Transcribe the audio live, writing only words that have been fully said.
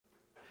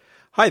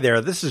Hi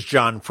there, this is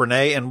John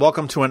Frenay, and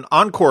welcome to an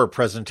Encore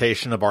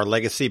presentation of our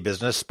Legacy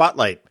Business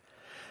Spotlight.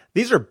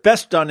 These are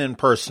best done in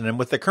person, and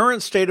with the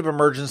current state of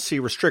emergency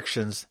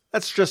restrictions,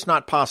 that's just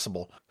not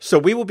possible. So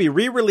we will be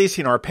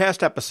re-releasing our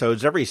past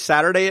episodes every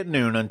Saturday at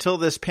noon until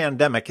this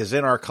pandemic is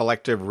in our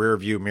collective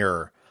rearview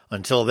mirror.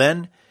 Until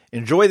then,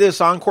 enjoy this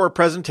Encore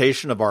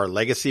presentation of our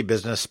Legacy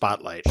Business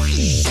Spotlight.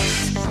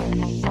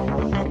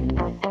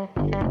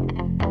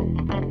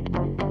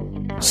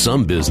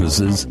 Some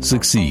businesses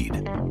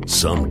succeed,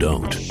 some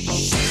don't.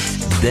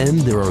 Then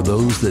there are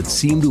those that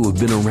seem to have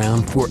been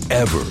around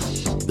forever.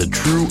 The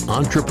true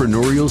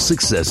entrepreneurial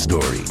success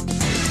story.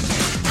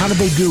 How did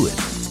they do it?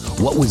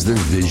 What was their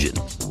vision?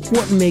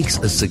 What makes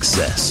a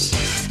success?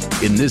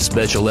 In this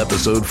special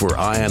episode for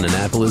Eye on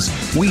Annapolis,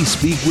 we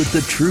speak with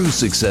the true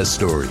success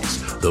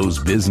stories.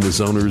 Those business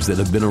owners that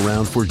have been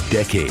around for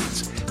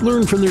decades.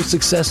 Learn from their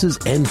successes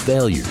and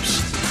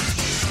failures.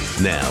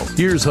 Now,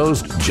 here's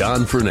host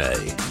John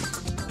Frenay.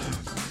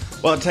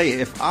 Well, I'll tell you,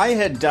 if I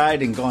had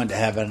died and gone to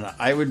heaven,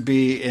 I would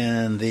be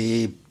in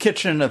the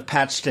kitchen of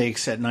Pat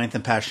Steaks at 9th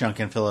and Passyunk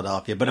in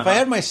Philadelphia. But if I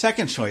had my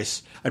second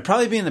choice, I'd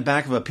probably be in the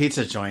back of a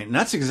pizza joint. And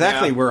that's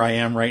exactly where I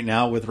am right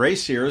now with Ray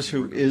Sears,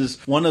 who is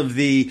one of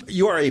the...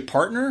 You are a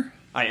partner?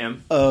 I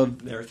am.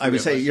 I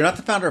would say you're not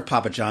the founder of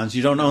Papa John's.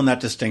 You don't own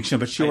that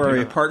distinction, but you are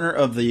a partner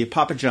of the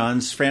Papa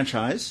John's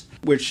franchise,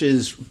 which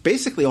is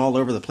basically all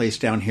over the place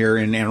down here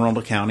in Anne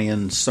Arundel County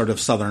and sort of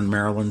southern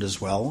Maryland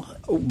as well.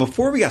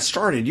 Before we got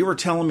started, you were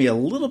telling me a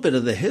little bit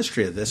of the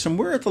history of this, and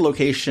we're at the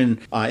location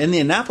in the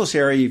Annapolis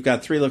area. You've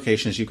got three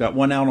locations. You've got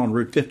one out on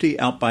Route 50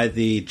 out by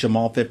the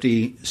Jamal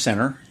 50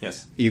 Center.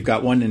 Yes. You've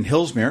got one in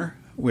Hillsmere,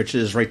 which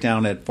is right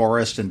down at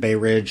Forest and Bay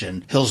Ridge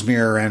and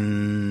Hillsmere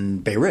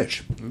and Bay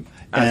Ridge. Mm-hmm.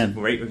 And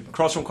right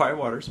across from Quiet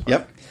Waters.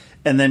 Yep.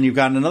 And then you've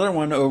got another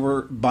one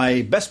over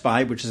by Best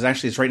Buy, which is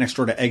actually, it's right next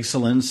door to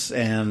Excellence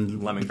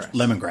and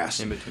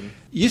Lemongrass. In between.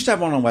 You used to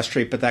have one on West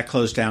Street, but that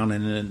closed down,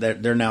 and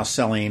they're now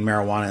selling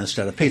marijuana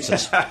instead of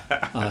pizzas.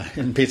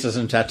 And pizzas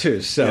and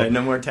tattoos. So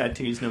no more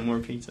tattoos, no more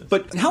pizzas.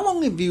 But how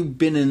long have you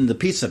been in the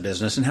pizza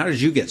business, and how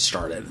did you get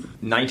started?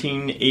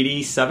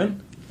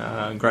 1987.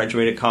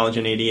 Graduated college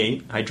in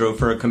 88. I drove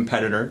for a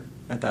competitor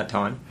at that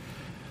time.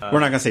 We're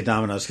not going to say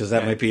Domino's because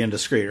that might be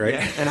indiscreet, right?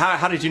 Yeah. And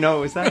how did you know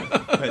it was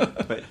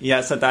that? but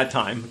yes, at that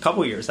time, a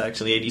couple of years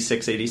actually,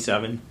 86,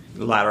 87,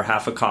 the latter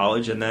half of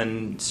college, and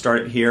then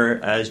started here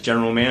as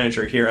general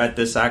manager here at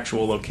this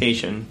actual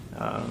location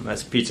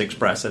as Pizza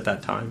Express at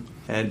that time.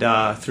 And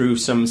through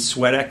some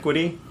sweat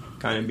equity,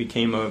 kind of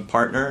became a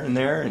partner in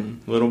there,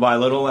 and little by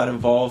little that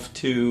evolved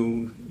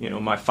to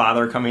my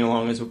father coming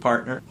along as a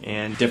partner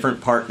and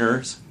different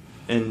partners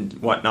and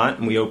whatnot,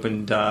 and we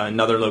opened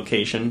another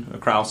location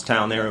across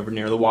town there over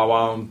near the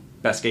Wawa on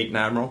Bestgate and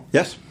Admiral.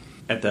 Yes.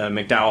 At the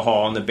McDowell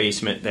Hall in the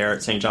basement there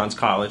at St. John's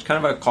College.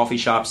 Kind of a coffee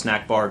shop,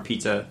 snack bar,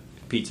 pizza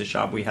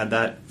shop. We had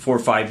that 4 or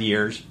 5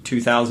 years.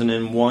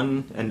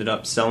 2001 ended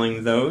up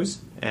selling those.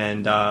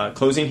 And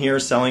closing here,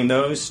 selling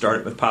those,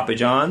 started with Papa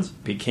John's,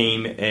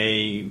 became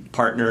a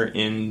partner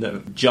in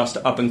the just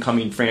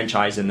up-and-coming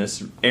franchise in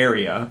this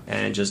area,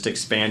 and just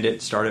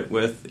expanded, started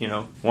with,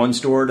 1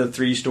 store to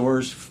 3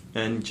 stores,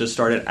 and just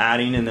started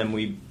adding, and then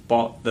we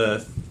bought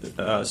the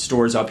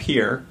stores up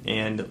here,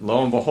 and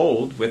lo and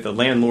behold, with the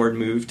landlord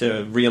move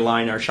to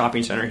realign our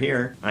shopping center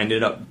here, I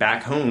ended up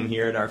back home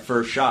here at our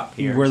first shop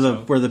here. Where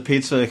the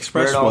Pizza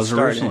Express was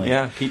originally.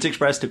 Yeah, Pizza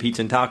Express to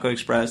Pizza and Taco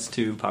Express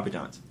to Papa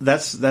John's.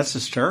 That's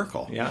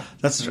hysterical. Yeah.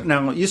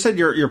 Now, you said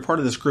you're part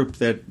of this group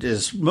that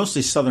is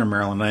mostly Southern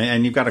Maryland,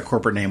 and you've got a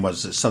corporate name.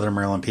 Was it Southern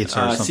Maryland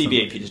Pizza or something?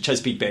 CBA Pizza,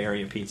 Chesapeake Bay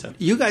Area Pizza.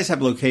 You guys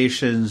have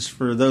locations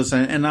for those,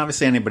 and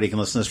obviously anybody can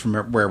listen to this from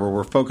wherever.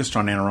 We're focused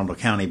on Anne Arundel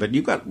County, but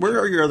where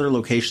are your other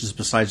locations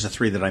besides the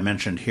 3 that I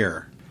mentioned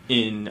here?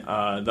 In the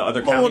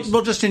other counties?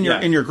 Well, just in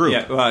your group.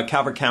 Yeah,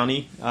 Calvert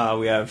County.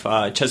 We have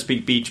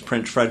Chesapeake Beach,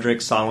 Prince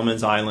Frederick,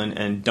 Solomon's Island,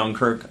 and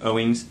Dunkirk,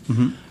 Owings.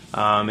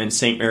 Mm-hmm. In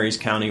St. Mary's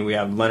County, we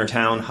have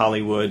Leonardtown,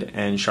 Hollywood,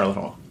 and Charlotte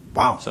Hall.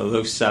 Wow. So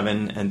those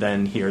 7, and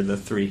then here, the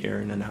 3 here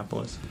in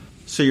Annapolis.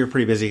 So you're a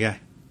pretty busy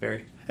guy.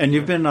 Very. And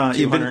you've been...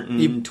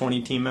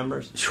 220 team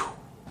members.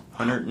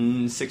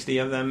 160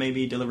 of them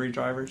maybe delivery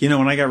drivers.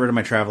 When I got rid of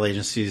my travel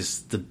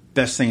agencies, the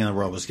best thing in the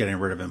world was getting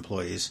rid of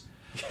employees.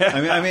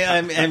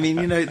 I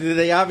mean,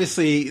 they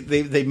obviously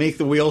they make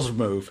the wheels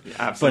move.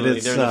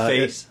 Absolutely, but they're the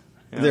face.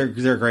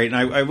 They're great,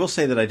 and I will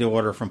say that I do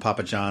order from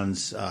Papa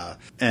John's,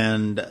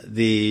 and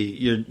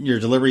your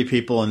delivery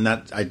people, and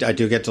that I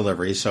do get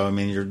deliveries. So I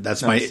mean,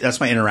 that's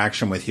my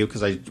interaction with you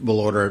because I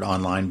will order it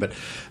online. But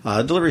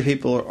delivery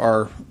people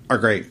are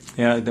great.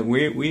 Yeah,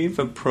 we've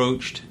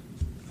approached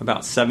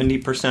about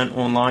 70%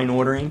 online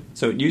ordering.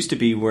 So it used to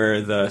be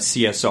where the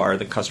CSR,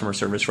 the customer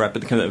service rep, the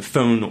kind of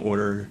phone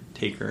order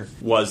taker,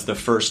 was the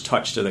first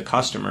touch to the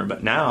customer.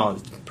 But now,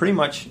 pretty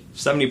much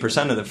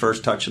 70% of the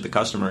first touch to the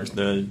customer is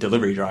the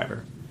delivery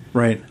driver.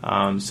 Right.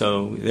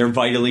 So they're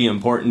vitally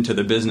important to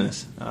the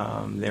business.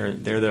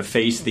 They're the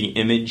face, the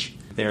image.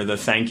 They're the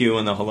thank you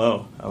and the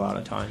hello a lot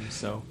of times.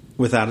 So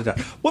Without a doubt.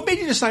 What made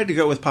you decide to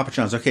go with Papa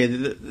John's? Okay,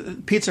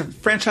 the pizza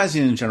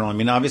franchising in general, I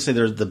mean, obviously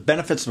there's the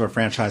benefits of a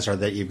franchise are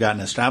that you've got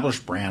an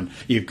established brand,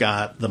 you've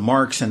got the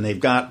marks, and they've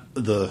got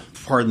the,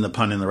 pardon the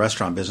pun in the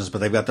restaurant business, but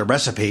they've got the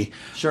recipe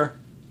Sure.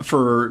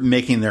 for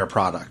making their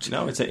product.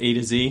 No, it's an A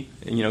to Z,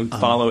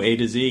 follow A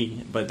to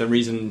Z. But the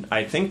reason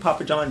I think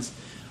Papa John's,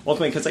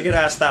 ultimately, because I get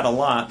asked that a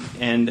lot,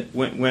 and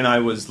when I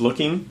was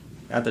looking,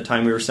 at the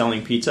time we were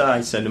selling pizza,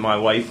 I said to my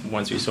wife,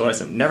 once we saw it, I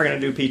said, never going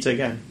to do pizza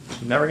again.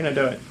 Never going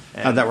to do it.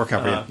 And, how'd that work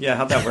out for you? Yeah,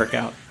 how'd that work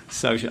out?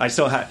 So I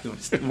still had,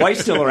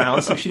 wife's still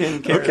around, so she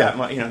didn't care that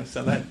much,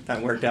 so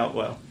that worked out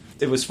well.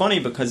 It was funny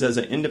because as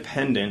an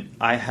independent,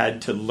 I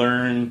had to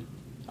learn,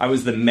 I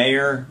was the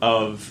mayor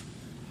of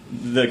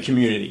the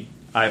community.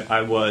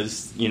 I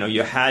was,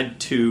 you had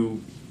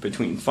to,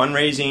 between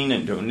fundraising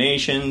and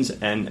donations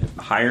and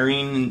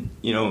hiring,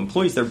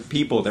 employees, they're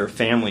people, they're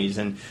families,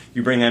 and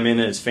you bring them in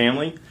as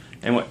family.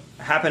 And what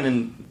happened,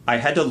 and I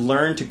had to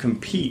learn to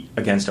compete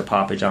against a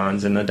Papa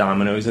John's and the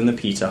Domino's and the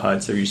Pizza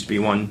Huts. There used to be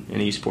one in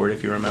Eastport,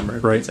 if you remember.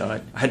 Right. Pizza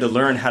Hut. I had to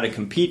learn how to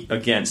compete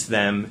against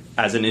them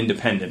as an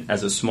independent,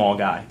 as a small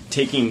guy.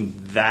 Taking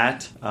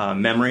that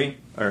memory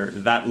or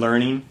that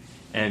learning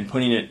and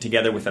putting it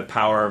together with the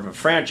power of a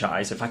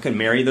franchise, if I could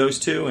marry those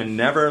two and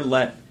never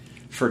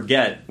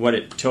forget what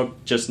it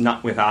took, just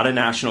not without a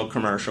national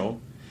commercial,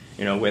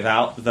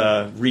 without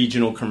the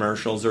regional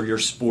commercials or your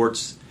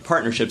sports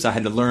partnerships, I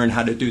had to learn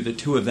how to do the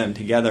two of them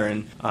together,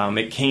 and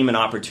it came an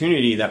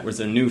opportunity that was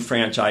a new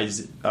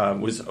franchise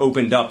was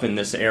opened up in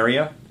this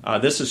area.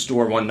 This is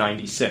store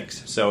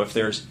 196, so if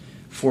there's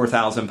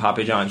 4,000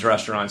 Papa John's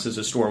restaurants, this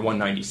is store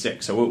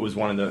 196, so it was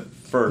one of the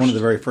first. One of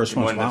the very first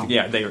ones, wow.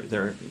 Yeah,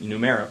 they're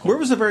numerical. Where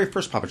was the very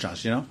first Papa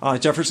John's,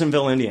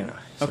 Jeffersonville, Indiana.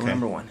 So okay.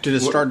 Number one. Did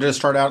it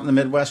start out in the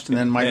Midwest and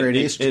then migrate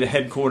east? It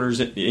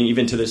headquarters,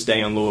 even to this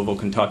day, in Louisville,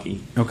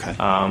 Kentucky. Okay.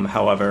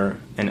 However,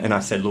 and I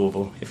said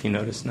Louisville, if you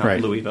notice, not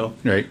right. Louisville.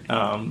 Right.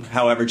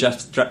 However,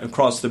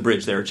 across the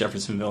bridge there at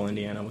Jeffersonville,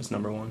 Indiana, was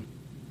number one.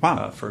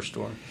 Wow. First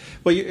store.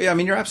 Well,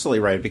 you're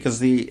absolutely right,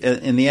 because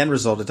in the end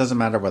result, it doesn't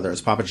matter whether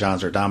it's Papa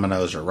John's or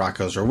Domino's or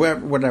Rocco's or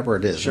whatever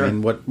it is. Sure. I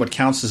mean, what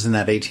counts is in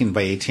that 18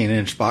 by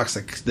 18-inch box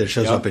that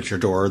shows up at your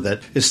door that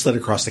is slid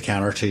across the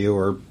counter to you,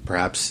 or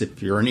perhaps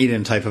if you're an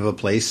eat-in type of a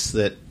place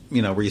that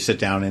where you sit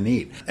down and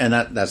eat. And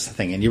that's the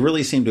thing. And you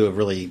really seem to have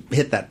really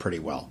hit that pretty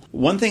well.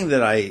 One thing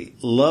that I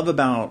love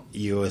about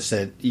you is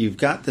that you've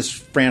got this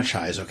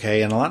franchise,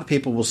 okay? And a lot of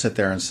people will sit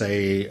there and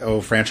say,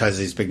 oh, franchise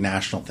these big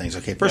national things.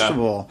 Okay, first of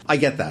all, I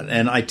get that.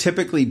 And I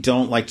typically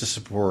don't like to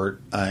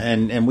support,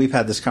 and we've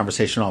had this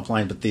conversation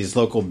offline, but these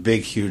local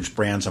big, huge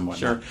brands and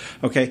whatnot. Sure.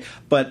 Okay,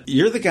 but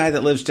you're the guy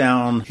that lives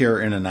down here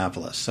in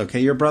Annapolis, okay?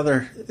 Your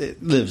brother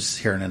lives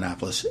here in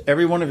Annapolis.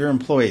 Every one of your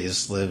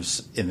employees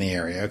lives in the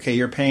area, okay?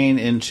 You're paying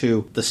into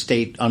the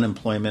state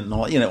unemployment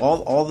and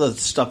all the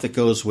stuff that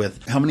goes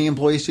with. How many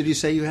employees did you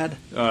say you had?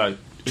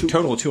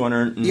 Total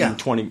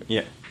 220.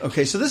 Yeah.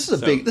 Okay, so this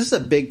is a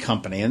big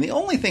company, and the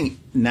only thing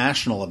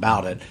national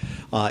about it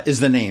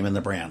is the name and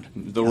the brand.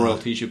 The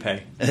royalties you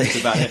pay. That's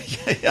about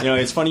it. Yeah.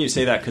 It's funny you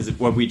say that, because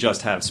what we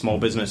just have, Small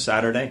Business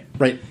Saturday,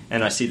 right?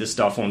 And I see the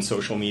stuff on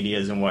social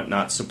medias and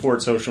whatnot.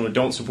 Support social,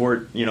 don't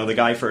support the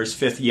guy for his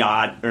fifth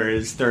yacht or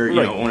his third,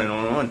 right. On and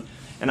on and on.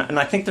 And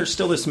I think there's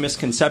still this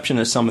misconception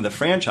of some of the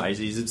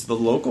franchisees. It's the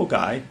local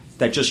guy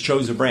that just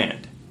chose a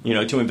brand,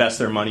 to invest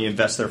their money,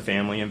 invest their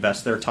family,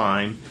 invest their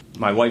time.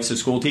 My wife's a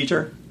school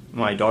teacher.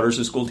 My daughter's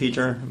a school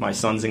teacher. My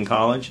son's in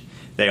college.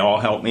 They all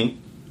help me.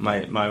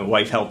 My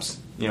wife helps,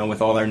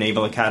 with all their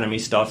Naval Academy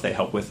stuff. They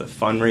help with the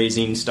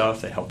fundraising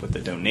stuff. They help with the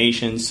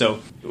donations.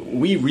 So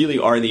we really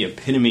are the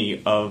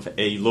epitome of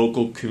a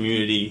local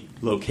community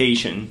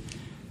location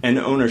and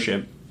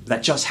ownership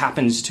that just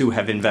happens to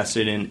have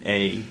invested in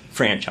a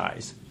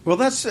franchise.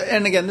 Well,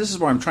 and again, this is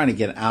where I'm trying to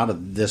get out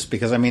of this,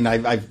 because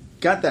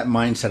I've got that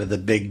mindset of the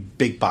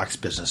big box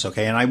business,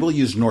 okay? And I will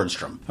use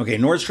Nordstrom. Okay,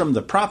 Nordstrom,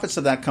 the profits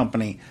of that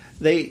company,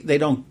 they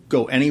don't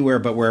go anywhere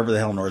but wherever the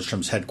hell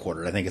Nordstrom's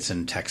headquartered. I think it's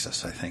in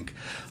Texas, I think.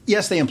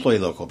 Yes, they employ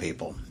local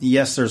people.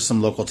 Yes, there's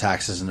some local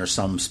taxes and there's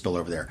some spill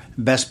over there.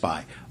 Best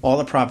Buy, all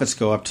the profits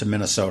go up to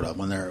Minnesota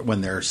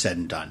when they're said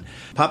and done.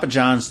 Papa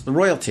John's, the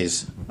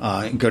royalties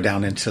go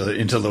down into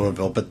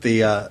Louisville, but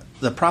the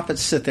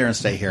profits sit there and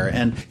stay here.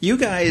 And you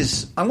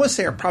guys, I'm going to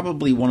say, are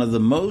probably one of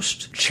the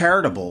most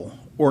charitable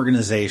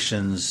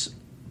organizations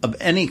of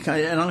any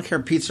kind, and I don't care,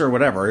 pizza or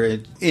whatever,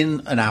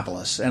 in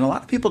Annapolis. And a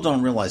lot of people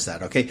don't realize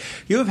that, okay?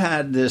 You have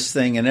had this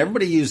thing, and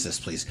everybody use this,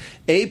 please,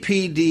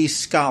 APD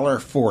Scholar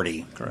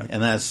 40. Correct.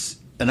 And that's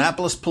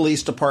Annapolis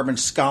Police Department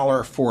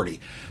Scholar 40.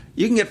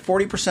 You can get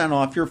 40%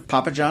 off your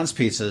Papa John's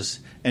pizzas,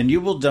 and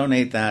you will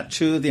donate that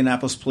to the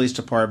Annapolis Police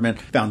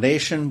Department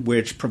Foundation,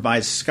 which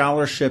provides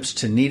scholarships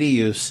to needy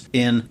youths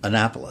in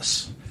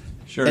Annapolis.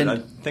 Sure, and I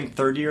think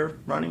third year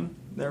running.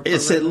 their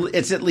It's program?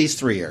 it's at least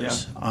 3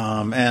 years.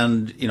 Yeah.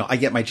 And I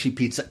get my cheap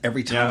pizza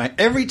every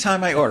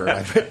time I order.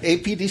 I put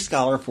APD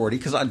Scholar 40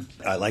 because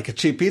I like a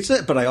cheap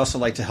pizza, but I also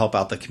like to help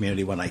out the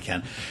community when I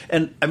can.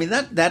 And I mean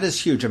that is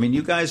huge. I mean,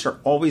 you guys are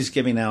always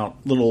giving out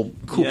little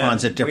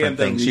coupons at different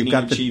things. You've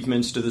got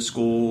achievements to the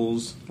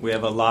schools. We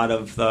have a lot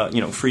of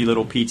free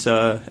little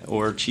pizza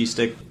or cheese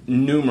stick.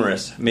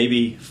 Numerous,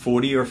 maybe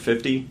 40 or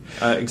 50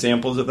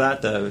 examples of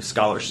that.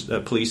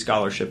 The police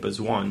scholarship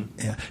is one.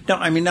 Yeah.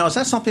 Now is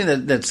that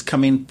something that's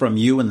coming from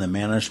you and the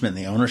management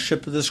and the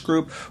ownership of this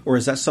group, or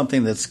is that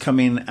something that's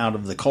coming out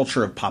of the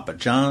culture of Papa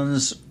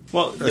John's?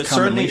 Well, it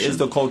certainly is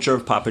the culture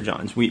of Papa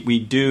John's. We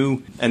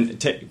do, and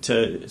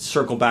to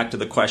circle back to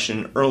the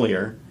question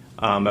earlier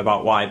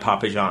about why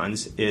Papa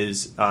John's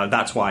is,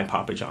 that's why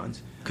Papa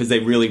John's, because they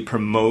really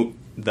promote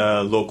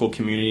the local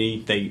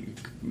community. They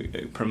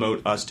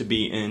promote us to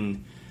be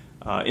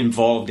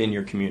involved in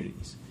your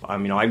communities.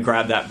 I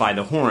grabbed that by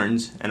the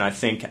horns, and I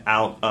think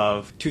out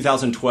of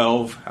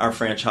 2012, our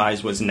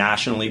franchise was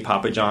nationally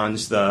Papa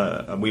John's.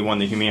 We won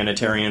the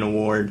Humanitarian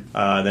Award.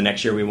 The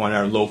next year, we won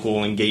our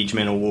Local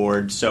Engagement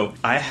Award. So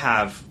I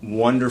have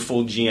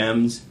wonderful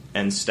GMs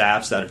and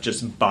staffs that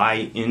just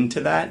buy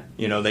into that.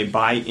 They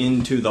buy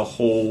into the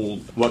whole,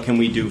 what can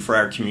we do for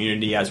our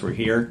community as we're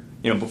here?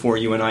 Before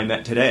you and I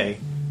met today,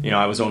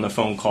 I was on the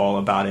phone call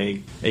about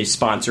a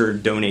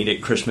sponsored,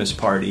 donated Christmas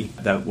party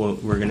that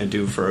we're going to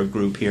do for a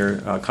group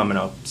here coming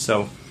up.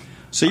 So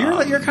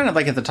you're kind of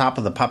like at the top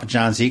of the Papa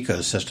John's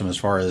ecosystem as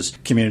far as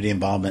community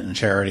involvement and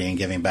charity and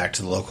giving back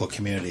to the local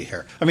community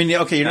here. I mean,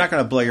 okay, you're not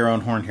going to blow your own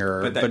horn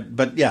here,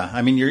 but yeah,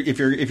 I mean, if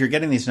you're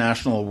getting these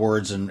national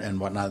awards and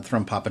whatnot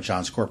from Papa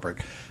John's corporate,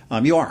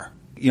 you are.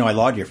 I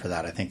laud you for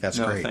that. I think that's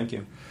great. Thank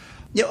you.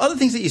 Other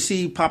things that you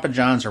see Papa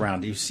John's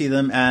around, you see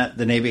them at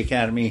the Navy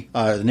Academy,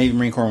 the Navy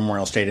Marine Corps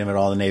Memorial Stadium, at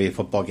all the Navy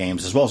football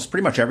games, as well as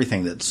pretty much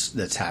everything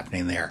that's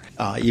happening there.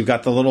 You've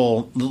got the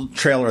little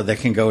trailer that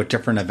can go at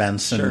different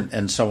events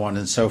and so on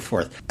and so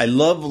forth. I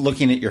love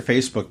looking at your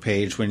Facebook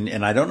page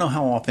and I don't know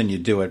how often you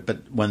do it,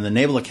 but when the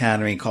Naval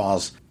Academy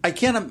calls, I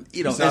can't,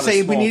 they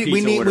say we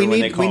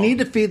need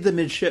to feed the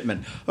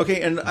midshipmen.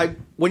 Okay, and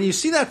when you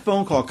see that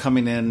phone call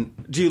coming in,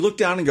 do you look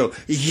down and go,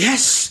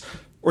 yes?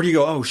 Or do you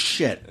go, oh,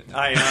 shit?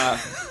 I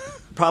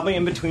probably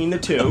in between the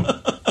two,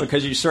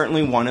 because you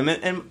certainly want them.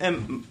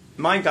 And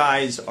my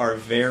guys are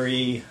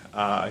very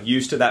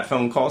used to that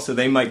phone call, so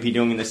they might be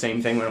doing the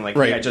same thing when I'm like,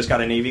 hey, I just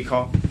got a Navy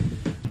call.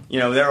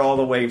 They're all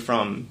the way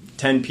from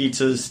 10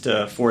 pizzas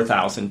to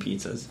 4,000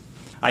 pizzas.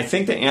 I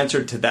think the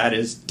answer to that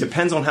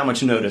depends on how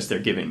much notice they're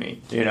giving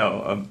me,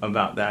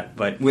 about that.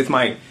 But with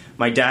my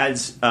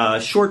dad's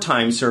short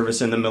time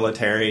service in the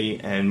military,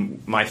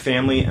 and my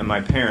family and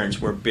my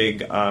parents were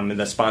big in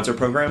the sponsor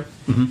program,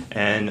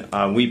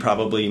 and we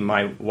probably,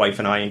 my wife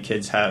and I and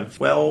kids, have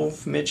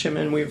 12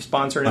 midshipmen we've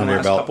sponsored in the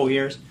last couple of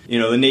years.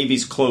 The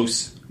Navy's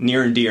close,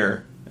 near and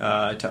dear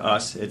to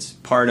us. It's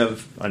part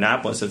of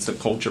Annapolis. It's the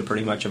culture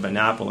pretty much of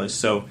Annapolis.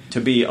 So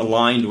to be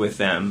aligned with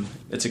them,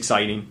 it's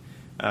exciting.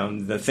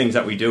 The things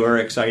that we do are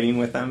exciting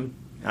with them.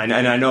 And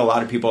I know a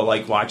lot of people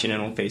like watching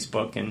it on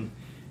Facebook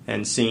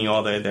and seeing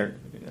all they're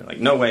like,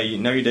 no way,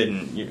 no you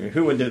didn't.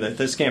 Who would do that?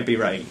 This can't be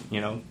right,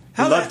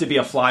 I'd love to be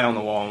a fly on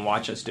the wall and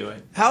watch us do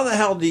it. How the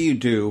hell do you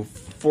do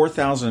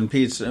 4,000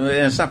 pizzas?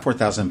 It's not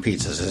 4,000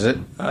 pizzas, is it?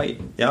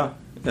 Yeah.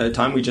 At the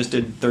time we just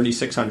did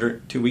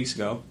 3,600 2 weeks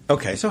ago.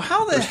 Okay, so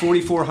there's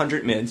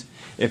 4,400 mids.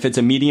 If it's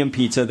a medium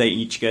pizza, they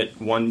each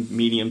get one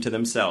medium to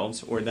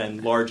themselves, or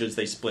then larges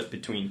they split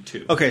between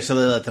two. Okay, so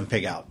they let them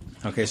pig out.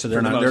 Okay, so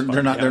they're not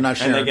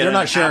sharing. They're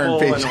not sharing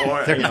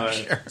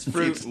pizza.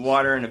 Fruit,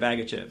 water, and a bag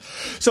of chips.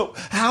 So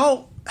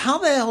how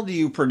the hell do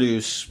you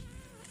produce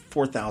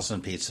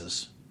 4,000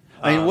 pizzas?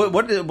 I mean,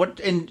 what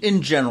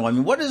in general? I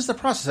mean, what is the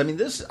process? I mean,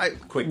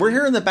 we're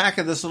here in the back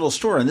of this little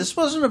store, and this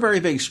wasn't a very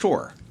big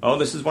store. Oh,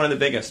 this is one of the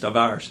biggest of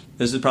ours.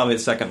 This is probably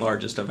the second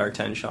largest of our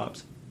 10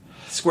 shops,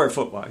 square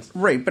foot wise.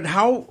 Right, but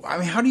how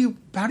do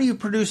you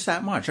produce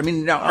that much? I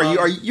mean, now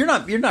you're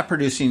not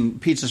producing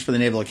pizzas for the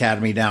Naval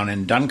Academy down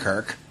in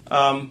Dunkirk.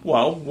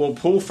 Well, we'll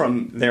pull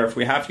from there if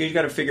we have to. You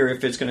got to figure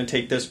if it's going to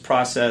take this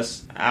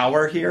process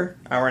hour and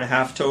a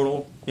half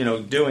total.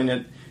 Doing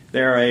it.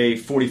 They're a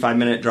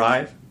 45-minute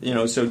drive.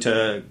 So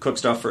to cook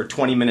stuff for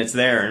 20 minutes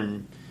there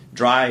and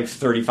drive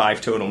 35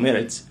 total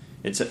minutes,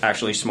 it's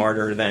actually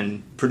smarter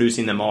than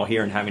producing them all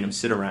here and having them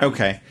sit around.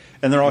 Okay.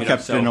 And they're all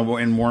kept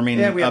in warming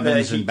we have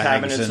ovens the heat and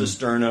bags. Cabinets,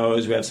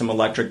 cisternos. We have some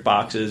electric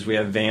boxes. We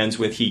have vans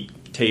with heat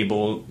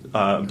table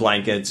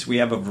blankets. We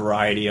have a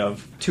variety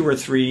of 2 or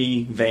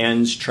 3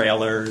 vans,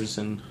 trailers,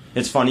 and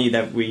it's funny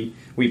that we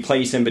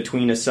place in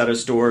between a set of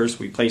stores.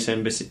 We place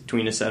in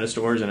between a set of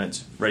stores, and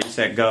it's ready,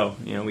 set, go.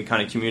 We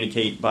kind of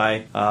communicate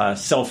by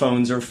cell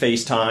phones or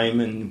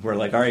FaceTime, and we're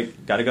like, all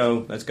right, got to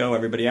go. Let's go.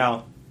 Everybody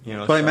out.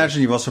 But I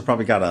imagine you've also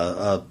probably got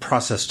a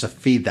process to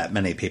feed that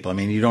many people. I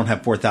mean, you don't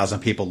have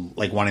 4,000 people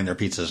like wanting their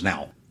pizzas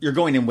now. you're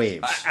going in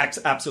waves.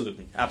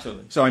 Absolutely.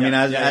 So I mean,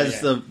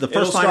 as the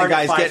first line of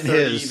guys getting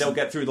his, they'll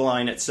get through the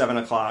line at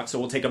 7:00. So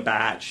we'll take a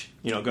batch,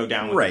 go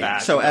down with the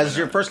batch. So as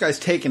your first guy's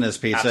taking his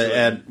pizza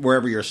at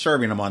wherever you're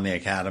serving him on the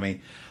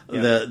academy,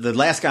 the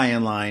last guy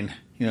in line,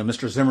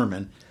 Mr.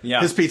 Zimmerman,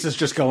 his pizza's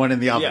just going in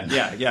the oven.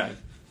 Yeah.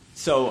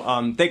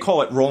 So they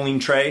call it rolling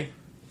tray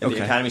at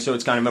the academy. So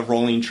it's kind of a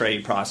rolling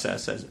tray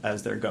process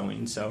as they're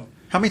going. So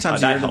how many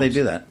times a year do they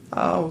do that?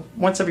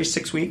 Once every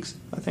 6 weeks,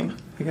 I think.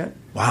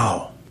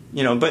 Wow.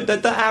 But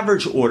the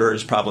average order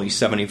is probably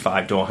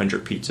 75 to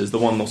 100 pizzas. The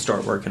one they'll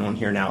start working on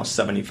here now is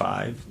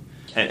 75.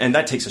 And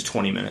that takes us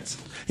 20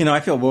 minutes. I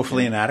feel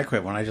woefully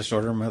inadequate when I just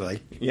order them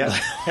like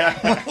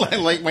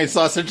my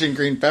sausage and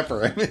green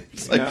pepper. I mean,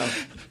 it's like,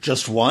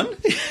 just one?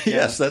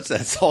 Yes,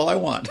 that's all I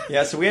want.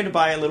 Yeah, so we had to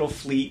buy a little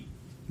fleet,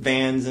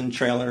 vans and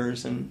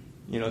trailers, and,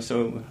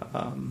 so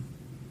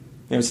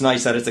it's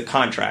nice that it's a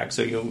contract,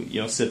 so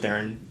you'll sit there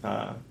and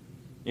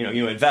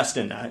you invest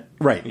in that.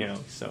 Right.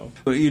 So.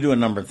 You do a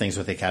number of things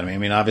with the academy. I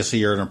mean, obviously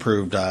you're an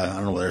approved, I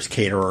don't know whether it's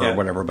caterer or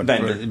whatever, but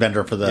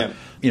vendor for the,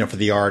 for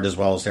the yard as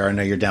well as there. I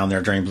know you're down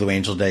there during Blue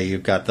Angel Day.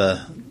 You've got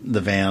the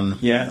van.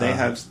 Yeah, they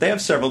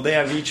have several. They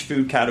have each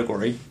food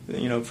category,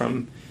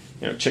 from,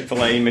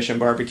 Chick-fil-A, Mission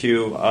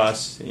Barbecue,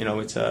 us,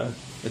 it's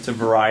a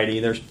variety.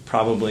 There's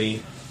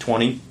probably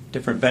 20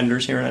 different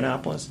vendors here in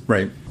Annapolis.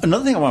 Right.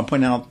 Another thing I want to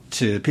point out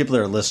to people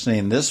that are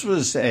listening, this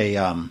was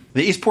the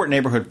Eastport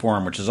Neighborhood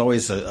Forum, which is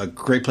always a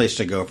great place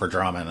to go for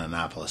drama in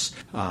Annapolis.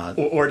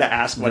 Or to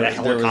ask what a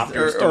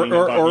helicopter is doing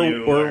above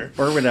you.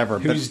 Or whatever.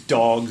 Whose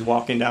dog's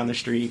walking down the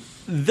street.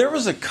 There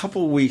was a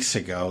couple weeks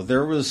ago,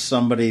 there was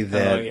somebody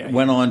that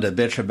went on to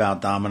bitch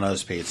about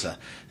Domino's Pizza.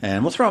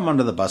 And we'll throw them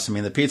under the bus. I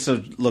mean, the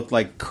pizza looked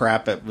like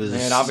crap. It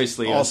was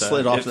obviously all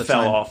slid off the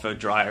fell time. off a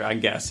dryer, I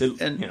guess. And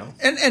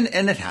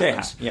it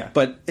happens.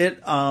 But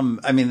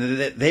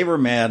they were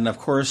mad. And, of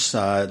course,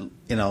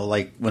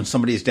 like when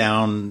somebody's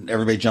down,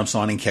 everybody jumps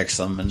on and kicks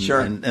them.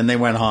 And, and they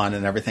went on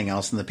and everything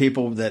else. And the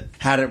people that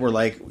had it were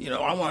like,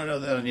 I want to know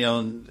that,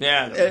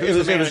 it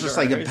was just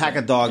like a pack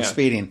of dogs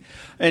speeding.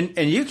 And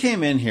you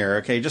came in here,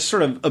 okay, just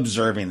sort of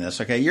observing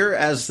this, okay? You're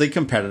as the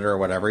competitor or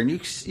whatever, and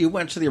you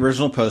went to the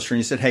original poster and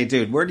you said, hey,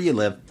 dude, where do you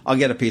live? I'll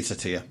get a pizza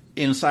to you.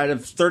 Inside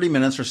of 30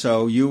 minutes or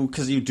so,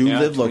 because you do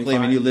live locally, I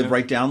mean, you live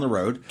right down the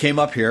road, came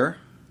up here,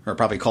 or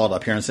probably called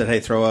up here and said, hey,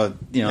 throw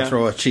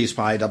a cheese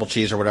pie, double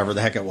cheese, or whatever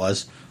the heck it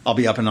was. I'll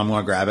be up and I'm going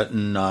to grab it,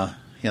 and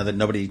that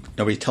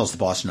nobody tells the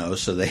boss no,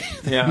 so they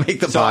make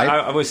the pie.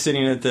 I was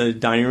sitting at the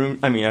dining room,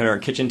 at our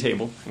kitchen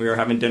table. We were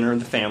having dinner with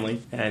the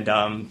family,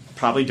 and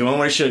probably doing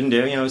what I shouldn't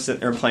do,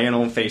 sitting there playing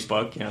on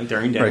Facebook,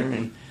 during dinner. Right.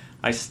 And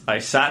I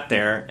sat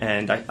there,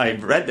 and I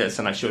read this,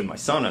 and I showed my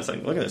son. I was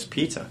like, look at this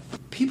pizza.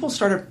 People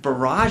started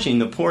barraging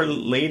the poor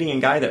lady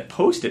and guy that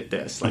posted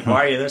this. Like,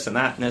 why are you this and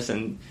that and this?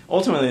 And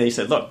ultimately they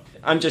said, look,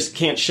 I just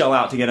can't shell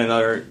out to get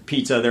another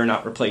pizza. They're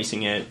not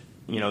replacing it,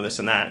 this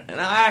and that. And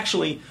I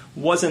actually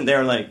wasn't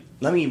there like,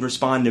 let me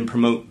respond and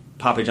promote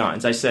Papa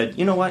John's. I said,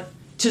 you know what?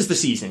 'Tis the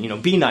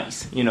season, be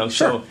nice, Sure.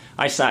 So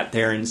I sat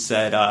there and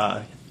said,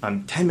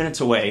 I'm 10 minutes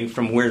away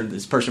from where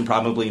this person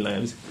probably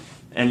lives.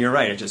 And you're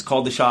right, I just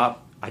called the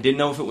shop. I didn't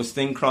know if it was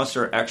thin crust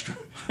or extra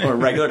or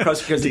regular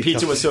crust because the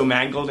pizza was so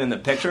mangled in the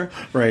picture.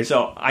 Right.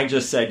 So I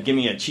just said, give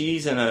me a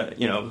cheese and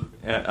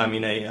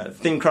a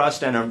thin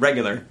crust and a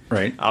regular.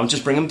 Right. I'll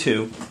just bring them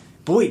two.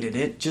 Boy, did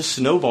it just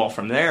snowball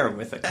from there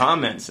with the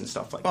comments and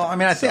stuff like that. Well, I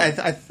mean,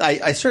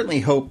 I certainly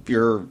hope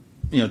you're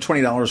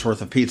 $20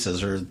 worth of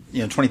pizzas or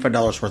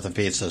 $25 worth of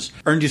pizzas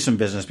earned you some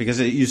business, because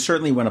you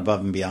certainly went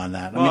above and beyond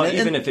that. Well,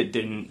 even if it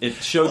didn't, it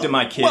showed to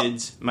my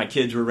kids. My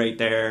kids were right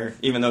there,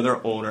 even though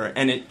they're older,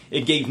 and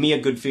it gave me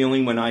a good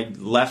feeling when I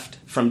left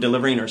from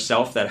delivering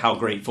herself that how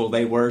grateful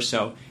they were.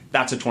 So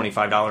that's a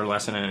 $25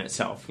 lesson in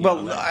itself.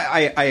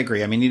 I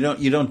agree. I mean, you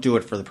don't do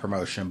it for the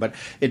promotion, but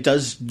it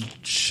does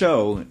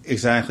show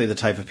exactly the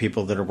type of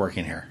people that are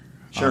working here.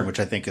 Sure. Which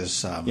I think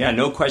is...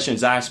 no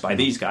questions asked by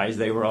these guys.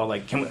 They were all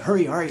like, can we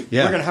hurry?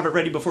 We're going to have it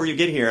ready before you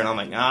get here. And I'm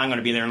like, I'm going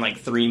to be there in like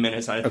 3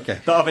 minutes. Okay.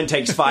 The oven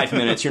takes 5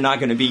 minutes. You're not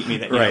going to beat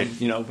me. Right.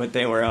 But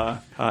they were...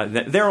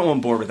 they're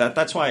on board with that.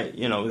 That's why,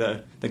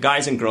 the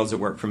guys and girls that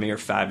work for me are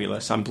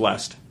fabulous. I'm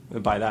blessed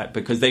by that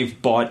because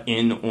they've bought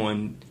in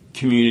on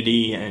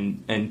community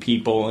and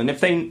people. And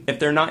if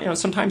they're not,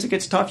 sometimes it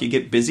gets tough. You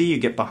get busy. You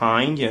get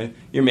behind.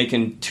 You're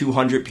making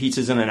 200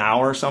 pizzas in an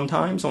hour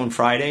sometimes on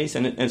Fridays.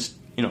 And it's...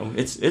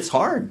 it's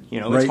hard.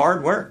 It's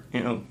hard work.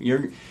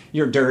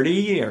 You're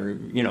dirty, or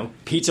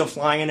pizza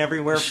flying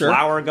everywhere,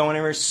 flour going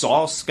everywhere,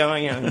 sauce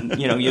going,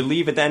 and you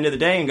leave at the end of the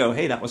day and go,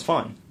 hey, that was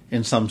fun.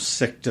 In some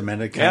sick,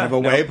 demented kind of a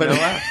way, but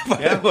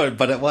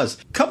it was.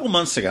 Not a couple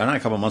months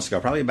ago,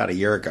 probably about a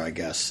year ago, I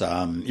guess.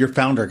 Your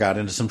founder got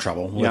into some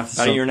trouble.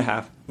 About a year and a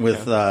half.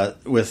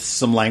 with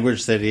some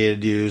language that he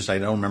had used. I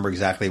don't remember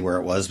exactly where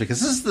it was,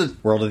 because this is the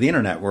world of the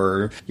internet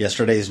where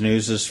yesterday's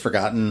news is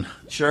forgotten.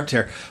 Sure.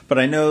 But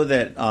I know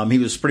that he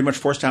was pretty much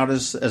forced out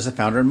as a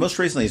founder, and most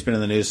recently he's been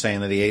in the news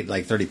saying that he ate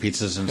like 30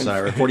 pizzas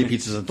or 40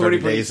 pizzas in 30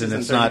 days, and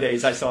it's not 30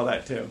 days. I saw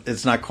that too.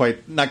 It's not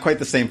quite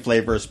the same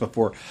flavor as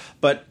before.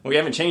 But we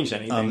haven't changed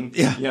anything.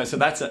 So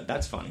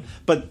that's funny.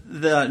 But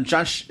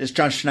John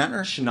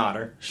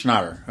Schnatter.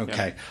 Schnatter.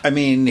 Okay. Yeah. I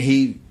mean,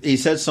 he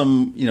said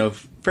some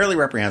fairly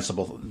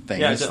reprehensible things.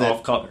 Yeah, it's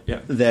off color.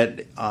 Yeah.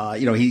 That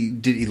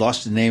he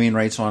lost the naming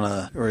rights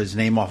or his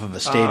name off of a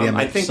stadium.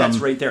 I think that's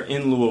right there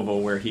in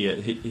Louisville, where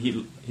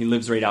he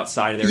lives right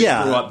outside of there. Yeah.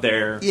 He grew up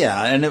there.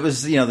 Yeah, and it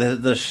was the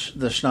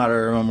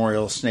Schnatter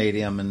Memorial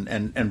Stadium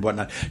and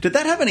whatnot. Did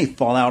that have any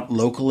fallout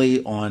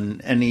locally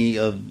on any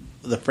of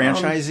the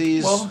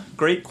franchisees? Well,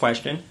 great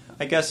question.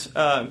 I guess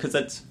because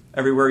that's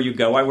everywhere you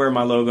go. I wear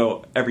my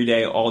logo every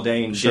day, all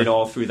day, and did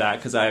all through that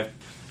because I have.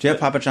 Do you have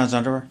Papa John's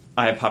underwear?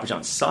 I have Papa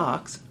John's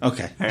socks.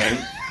 Okay.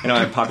 And I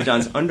have Papa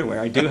John's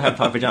underwear. I do have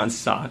Papa John's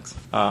socks,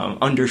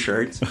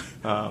 undershirts,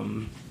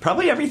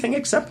 probably everything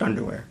except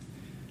underwear.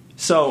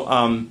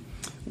 So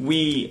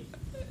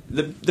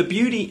the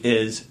beauty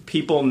is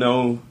people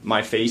know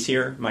my face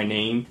here, my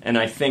name, and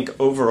I think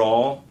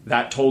overall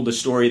that told the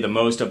story the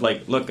most of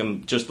like, look,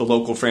 I'm just the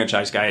local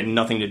franchise guy. I had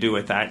nothing to do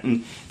with that.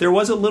 And there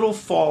was a little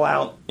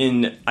fallout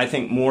in, I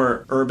think,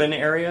 more urban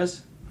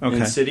areas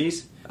in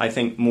cities. I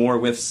think more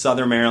with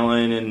Southern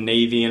Maryland and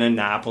Navy and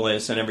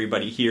Annapolis and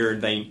everybody here,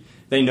 they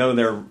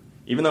know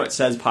even though it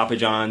says Papa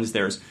John's,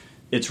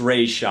 it's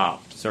Ray's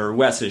shops or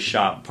Wes's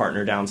shop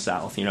partner down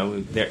south.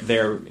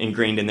 They're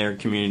ingrained in their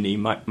community.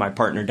 My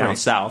partner down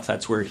south,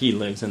 that's where he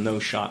lives in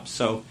those shops.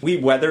 So we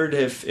weathered,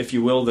 if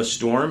you will, the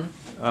storm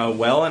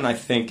well, and I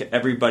think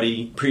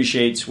everybody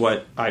appreciates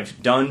what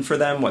I've done for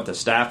them, what the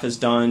staff has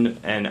done,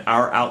 and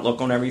our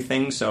outlook on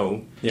everything.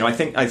 So, I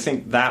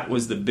think that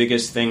was the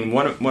biggest thing.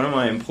 One of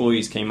my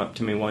employees came up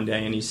to me one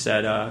day and he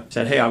said,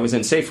 "Hey, I was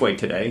in Safeway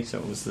today." So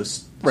it was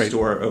this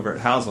store over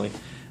at Housley,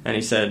 and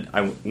he said,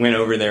 "I went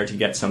over there to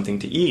get something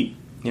to eat,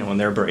 on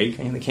their break.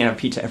 And they can't have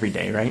pizza every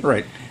day, right?"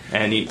 Right.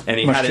 And he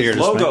had his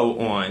logo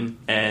on,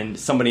 and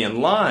somebody in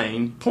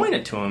line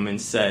pointed to him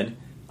and said,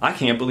 "I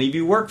can't believe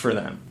you work for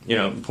them,"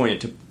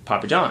 pointed to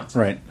Papa John's.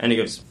 Right. And he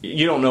goes,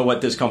 "You don't know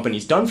what this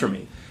company's done for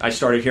me. I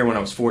started here when I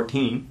was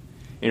 14.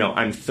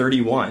 I'm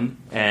 31,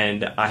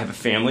 and I have a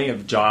family, a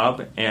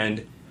job,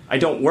 and I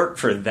don't work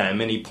for them."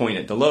 And he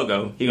pointed at the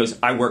logo. He goes,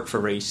 "I work for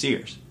Ray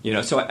Sears."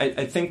 So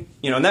I think,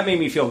 and that made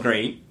me feel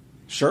great.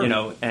 Sure.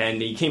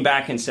 And he came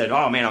back and said,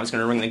 "Oh, man, I was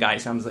going to ring the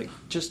guys." I was like,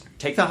 "Just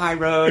take the high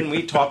road," and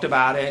we talked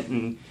about it,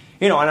 and,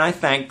 and I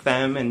thanked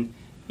them, and,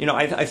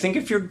 I think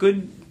if you're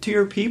good to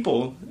your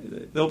people,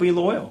 they'll be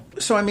loyal.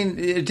 So, I mean,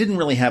 it didn't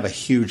really have a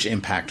huge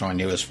impact on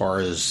you as far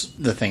as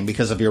the thing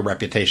because of your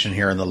reputation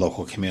here in the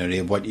local community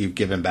of what you've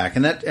given back.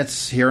 And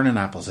it's here in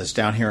Annapolis. It's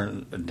down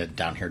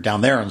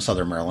there in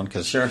Southern Maryland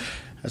because sure.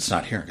 It's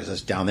not here because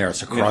it's down there.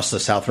 It's across the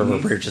South River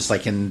Bridge. It's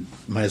like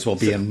might as well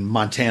be in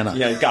Montana.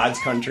 Yeah, God's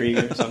country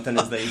or something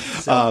as they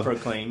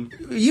self-proclaim.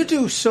 You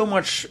do so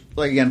much,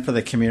 again, for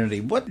the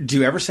community. What do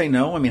you ever say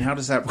no? I mean, how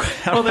does that work?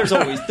 Well,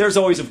 there's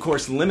always, of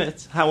course,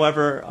 limits.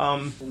 However,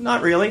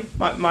 not really.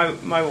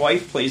 My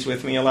wife plays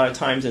with me a lot of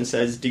times and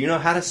says, "Do you know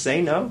how to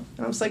say no?"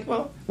 And I was like,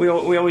 "Well, we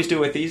always do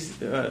with these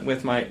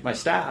with my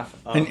staff."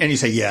 And you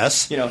say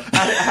yes.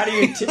 How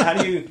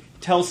do you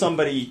tell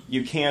somebody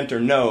you can't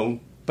or no,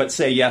 but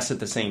say yes at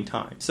the same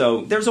time?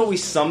 So there's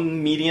always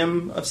some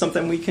medium of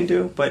something we can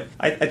do, but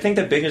I think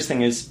the biggest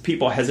thing is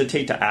people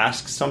hesitate to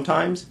ask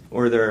sometimes,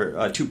 or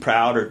they're too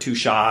proud or too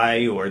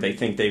shy, or they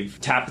think they've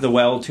tapped the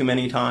well too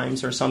many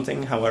times or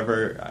something.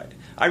 However,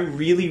 I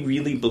really,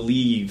 really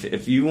believe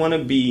if you want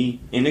to be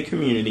in a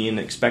community and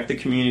expect the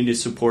community to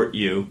support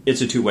you,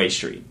 it's a two-way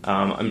street.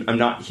 I'm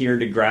not here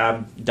to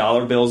grab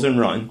dollar bills and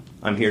run.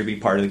 I'm here to be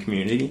part of the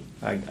community.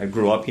 I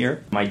grew up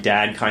here. My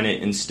dad kind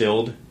of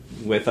instilled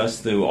with us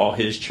through all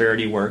his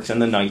charity works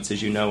and the nights,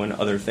 as you know, and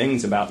other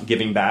things about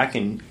giving back.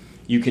 And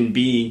you can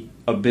be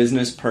a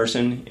business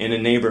person in a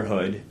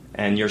neighborhood,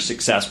 and your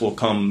success will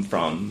come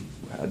from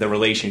the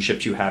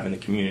relationships you have in the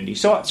community.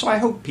 So I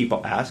hope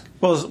people ask.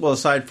 Well,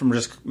 aside from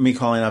just me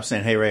calling up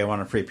saying, "Hey, Ray, I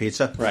want a free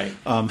pizza." Right.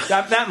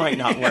 That might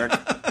not work.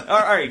 All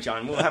right,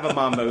 John, we'll have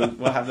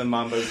the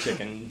mambo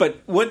chicken.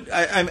 But what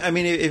I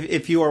mean,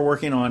 if you are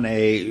working on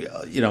a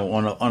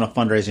on a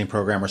fundraising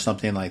program or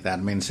something like that,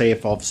 I mean, say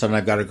if all of a sudden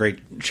I've got a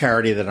great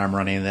charity that I'm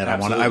running that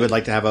I would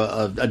like to have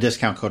a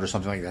discount code or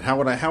something like that. How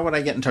would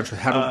I get in touch with?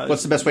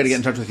 What's the best way to get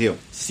in touch with you?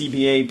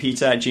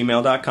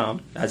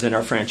 CBApizza@gmail.com, as in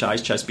our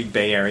franchise, Chesapeake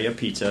Bay Area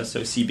Pizza.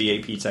 So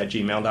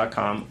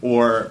CBApizza@gmail.com,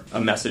 or a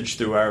message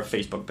through our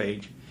Facebook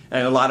page.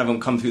 And a lot of them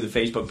come through the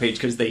Facebook page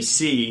because they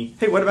see,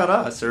 "Hey, what about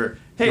us?" Or,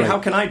 "Hey, how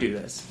can I do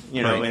this?"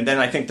 And then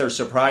I think they're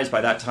surprised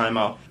by that time.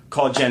 I'll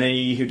call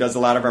Jenny, who does a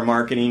lot of our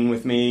marketing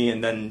with me,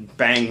 and then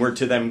bang, we're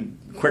to them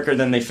quicker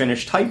than they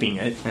finish typing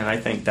it. And I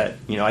think that,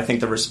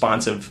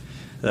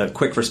 the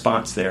quick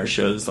response there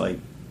shows like,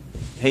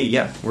 "Hey,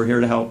 yeah, we're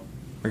here to help.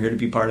 We're here to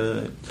be part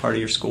of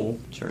your school,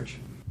 church."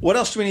 What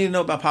else do we need to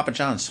know about Papa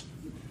John's?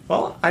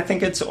 Well, I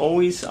think it's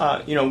always,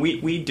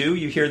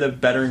 you hear the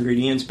better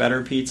ingredients,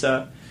 better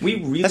pizza. We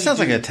really That sounds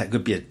like it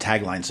could be a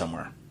tagline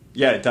somewhere.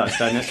 Yeah, it does,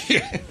 doesn't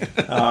it?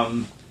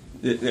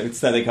 It's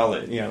that they call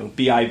it,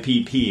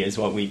 BIPP is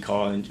what we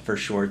call it for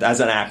short, as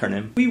an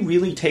acronym. We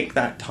really take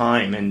that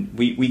time, and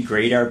we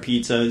grade our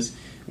pizzas.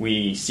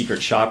 We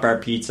secret shop our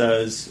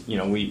pizzas.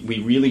 We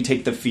really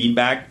take the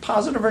feedback,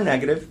 positive or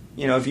negative.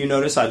 If you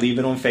notice, I leave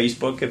it on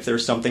Facebook if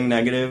there's something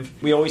negative.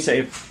 We always say,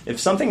 if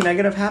something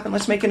negative happened,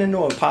 let's make it into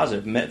a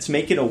positive. Let's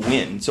make it a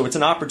win. So it's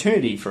an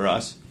opportunity for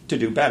us to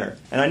do better.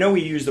 And I know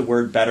we use the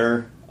word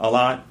better a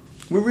lot.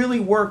 We really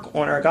work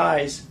on our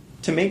guys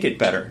to make it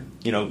better.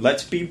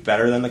 Let's be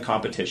better than the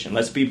competition.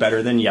 Let's be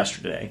better than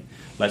yesterday.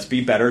 Let's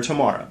be better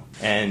tomorrow.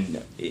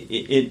 And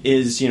it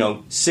is,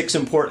 6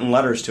 important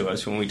letters to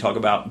us when we talk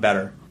about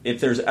better. If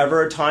there's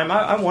ever a time,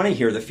 I want to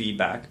hear the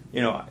feedback.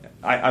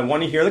 I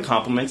want to hear the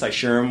compliments. I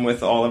share them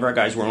with all of our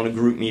guys. We're on a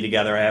group me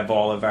together. I have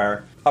all of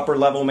our upper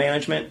level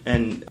management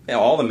and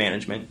all the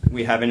management.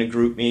 We have in a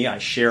group me. I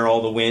share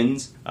all the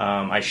wins.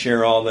 I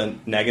share all the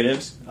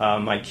negatives.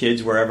 My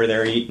kids, wherever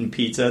they're eating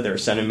pizza, they're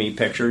sending me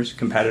pictures,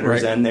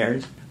 competitors and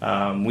theirs.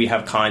 We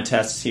have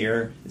contests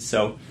here.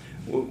 So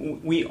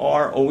we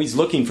are always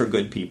looking for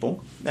good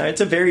people. Now,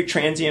 it's a very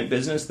transient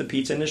business, the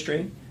pizza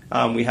industry.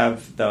 We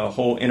have the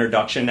whole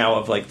introduction now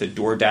of like the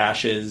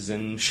DoorDashes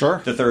and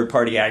the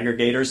third-party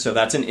aggregators. So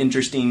that's an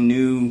interesting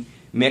new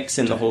mix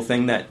in the whole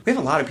thing, that we have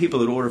a lot of people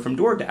that order from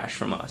DoorDash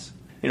from us.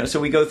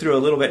 So we go through a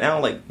little bit now,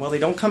 like, well, they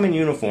don't come in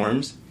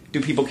uniforms. Do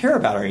people care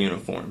about our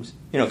uniforms?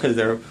 Because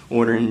they're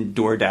ordering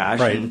DoorDash.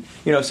 Right.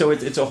 And, so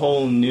it's a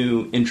whole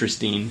new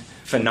interesting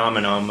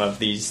phenomenon of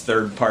these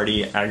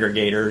third-party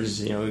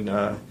aggregators,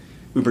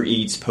 Uber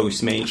Eats,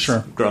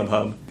 Postmates,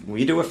 Grubhub.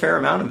 We do a fair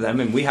amount of them,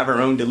 and we have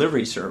our own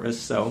delivery service.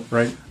 So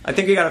I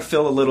think you got to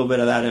fill a little bit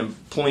of that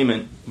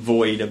employment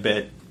void a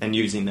bit and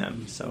using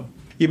them. So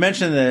you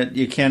mentioned that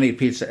you can't eat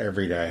pizza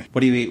every day.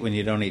 What do you eat when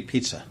you don't eat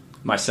pizza?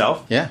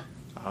 Myself? Yeah.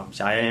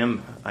 I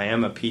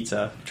am a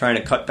pizza. Trying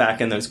to cut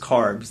back in those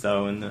carbs,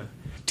 though, and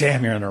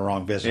Damn, you're in the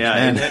wrong business,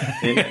 man.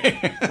 Isn't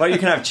it? Well, you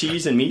can have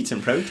cheese and meats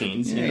and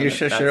proteins. You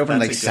should open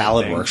like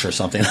Salad Works or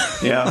something.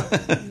 Yeah.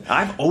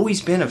 I've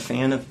always been a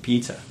fan of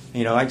pizza.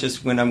 We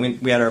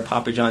had our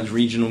Papa John's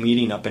regional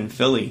meeting up in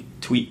Philly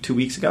 2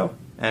 weeks ago,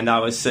 and I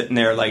was sitting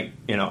there like,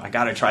 I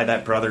got to try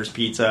that Brothers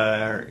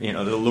Pizza, or,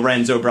 the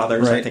Lorenzo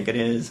Brothers, I think it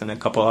is, and a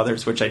couple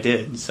others, which I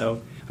did.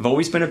 So I've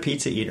always been a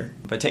pizza eater.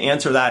 But to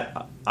answer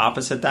that,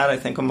 opposite that, I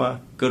think I'm a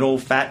good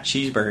old fat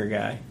cheeseburger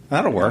guy.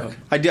 That'll work.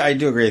 I do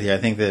agree with you. I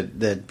think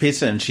that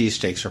pizza and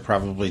cheesesteaks are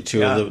probably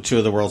two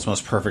of the world's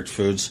most perfect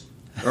foods.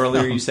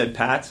 Earlier you said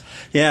Pat's?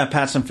 Yeah,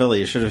 Pat's in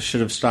Philly. You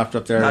should have stopped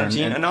up there.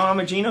 No, I'm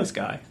a Geno's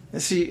guy.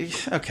 See,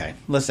 okay,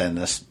 let's end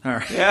this. All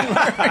right. Yeah.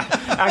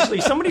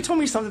 Actually, somebody told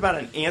me something about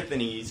an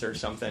Anthony's or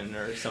something.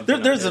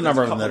 There's a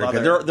number of them that are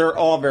good. They're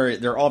all very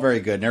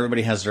good, and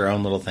everybody has their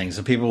own little things.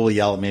 And people will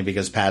yell at me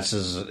because Pat's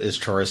is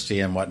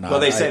touristy and whatnot. Well,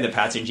 they say the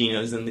Pat's and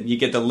Geno's, and you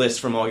get the list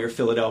from all your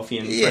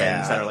Philadelphian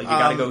friends that are like, you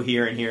got to go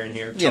here and here and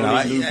here.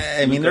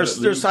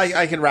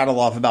 I can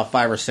rattle off about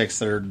 5 or 6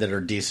 that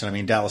are decent. I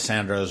mean,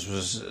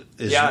 D'Alessandro's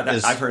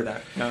I've heard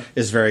that. Yeah.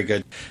 Is very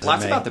good.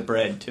 Lots about the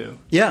bread too.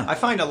 Yeah, I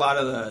find a lot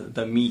of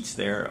the meats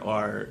there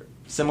are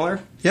similar.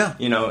 Yeah,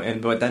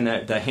 but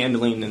then the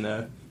handling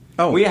and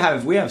we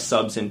have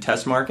subs in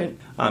Test Market.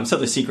 So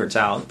the secret's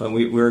out, but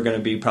we're going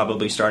to be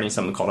probably starting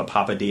something called a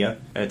papadilla.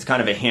 It's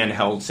kind of a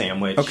handheld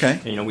sandwich.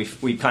 Okay,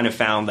 we kind of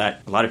found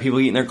that a lot of people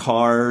eat in their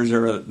cars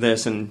or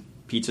this, and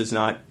pizza's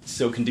not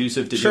so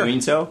conducive to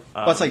doing so.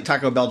 Well, it's like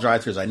Taco Bell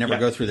drive-thrus. I never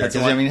go through there.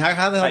 Because,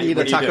 how the hell do you eat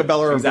a Taco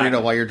Bell or a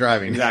burrito while you're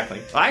driving? Exactly.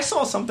 I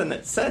saw something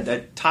that said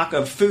that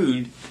taco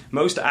food,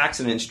 most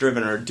accidents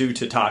driven are due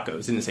to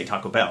tacos. Didn't say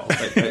Taco Bell,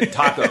 but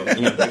taco.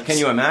 Can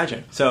you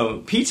imagine? So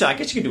pizza, I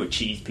guess you could do a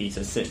cheese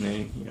pizza sitting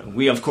in.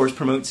 We, of course,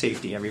 promote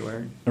safety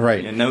everywhere.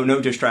 Right. And no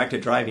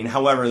distracted driving.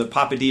 However, the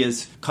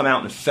papadillas come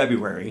out in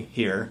February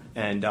here,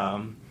 and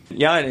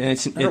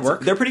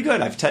they're pretty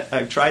good.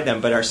 I've tried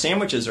them, but our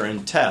sandwiches are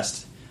in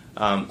test.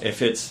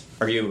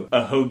 Are you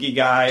a hoagie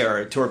guy or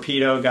a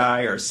torpedo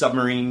guy or a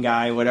submarine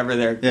guy, whatever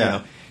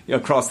they're,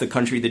 across the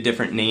country, the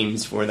different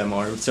names for them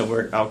are.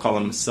 So I'll call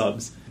them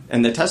subs.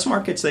 And the test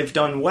markets, they've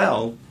done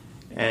well.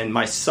 And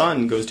my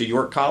son goes to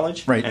York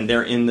College, and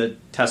they're in the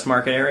test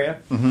market area.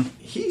 Mm-hmm.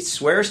 He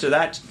swears to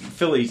that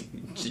Philly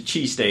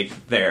cheesesteak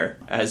there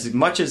as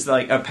much as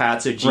like a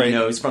Pat's or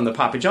Geno's from the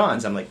Papa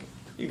John's. I'm like,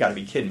 you got to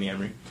be kidding me,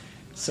 Emery.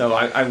 So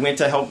I went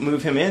to help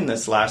move him in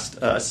this last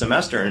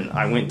semester, and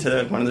I went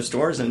to one of the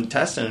stores and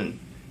tested, and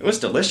it was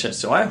delicious.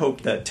 So I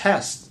hope the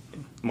test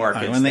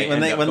markets when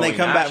they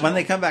come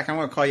back, I'm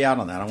going to call you out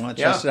on that. I want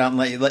to test it out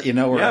and let you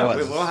know where it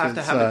was. We'll have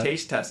to have a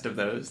taste test of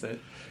those.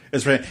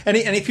 It's right.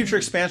 Any future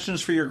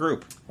expansions for your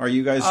group? Are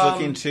you guys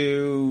looking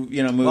to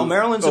move? Well,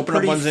 Maryland's open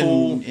up ones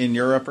full in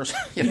Europe or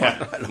something?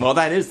 Well,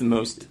 that is the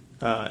most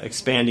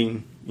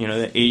expanding.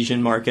 The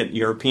Asian market,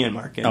 European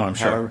market. Oh, I'm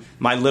sure. However,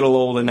 my little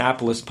old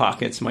Annapolis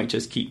pockets might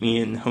just keep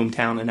me in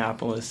hometown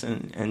Annapolis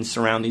and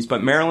surroundings.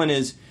 But Maryland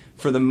is,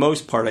 for the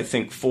most part, I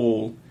think,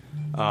 full.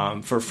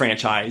 for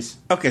franchise.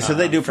 Okay, so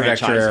they do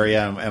protect your franchising.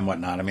 area and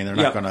whatnot. I mean, they're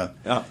not going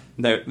to...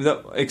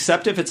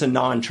 Except if it's a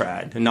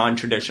non-trad, a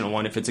non-traditional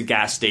one, if it's a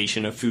gas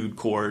station, a food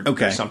court,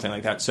 or something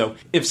like that. So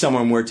if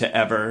someone were to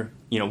ever,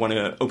 want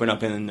to open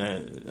up in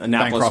Annapolis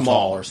Bancroft Mall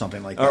Hall or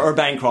something like that. Or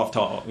Bancroft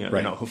Hall,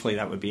 Right. Hopefully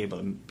that would be able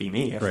to be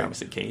me if Right. that was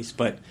the case.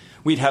 But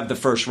we'd have the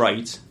first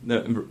rights,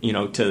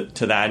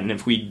 to that. And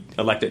if we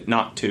elected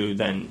not to,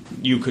 then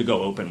you could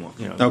go open one.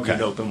 You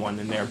could open one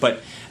in there.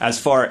 But as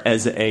far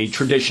as a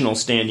traditional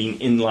standing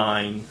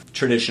inline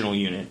traditional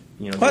unit,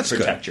 they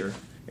protect your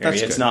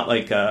area. It's not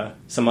like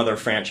some other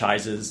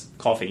franchises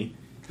coffee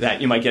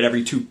that you might get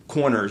every two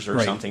corners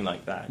or something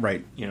like that.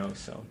 Right.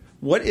 So.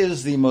 What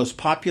is the most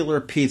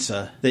popular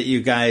pizza that you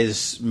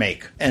guys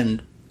make?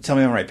 And tell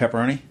me I'm right,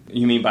 pepperoni?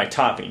 You mean by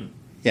topping?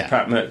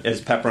 Yeah.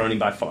 Is pepperoni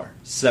by far.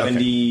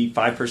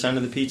 75%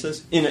 of the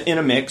pizzas in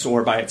a mix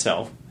or by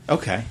itself.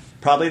 Okay.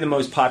 Probably the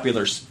most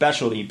popular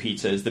specialty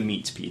pizza is the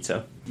meats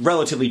pizza.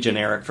 Relatively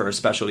generic for a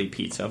specialty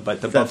pizza, but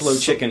the buffalo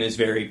chicken is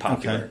very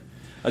popular.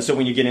 Okay. So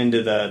when you get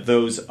into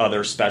those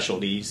other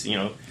specialties,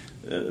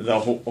 the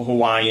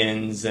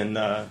Hawaiians and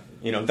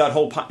that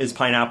whole is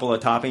pineapple a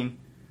topping?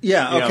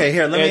 Yeah, okay,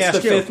 here, let me ask you.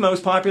 It's the fifth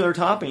most popular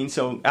topping,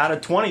 so out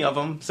of 20 of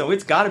them, so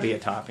it's got to be a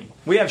topping.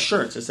 We have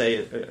shirts that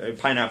say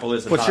pineapple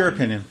is a topping. What's your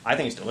opinion? I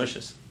think it's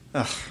delicious.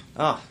 Ugh.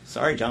 Oh,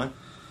 sorry, John.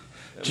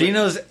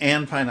 Geno's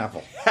and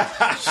pineapple.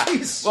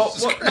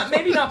 Well,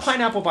 maybe not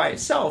pineapple by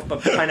itself,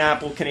 but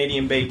pineapple,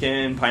 Canadian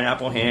bacon,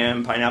 pineapple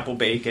ham, pineapple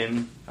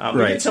bacon.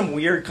 We get some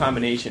weird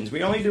combinations.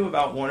 We only do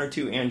about 1 or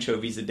 2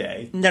 anchovies a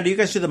day. Now, do you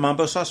guys do the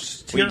mambo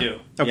sauce here? We do.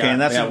 Okay,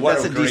 and that's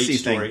a great DC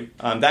story.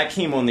 thing. That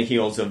came on the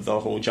heels of the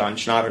whole John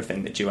Schnatter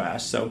thing that you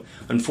asked. So,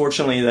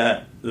 unfortunately,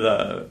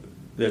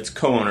 that's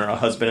co-owner, a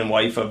husband and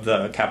wife of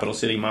the Capital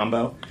City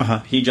Mambo.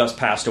 He just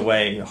passed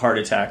away, a heart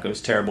attack.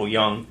 Was terrible,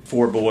 young,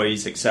 4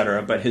 boys,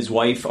 etc. But his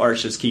wife,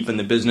 Arsh, is keeping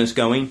the business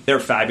going. They're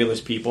fabulous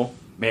people.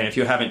 Man, if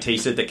you haven't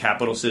tasted the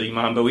Capital City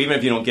Mambo, even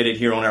if you don't get it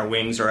here on our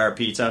wings or our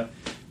pizza,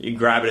 you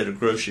grab it at a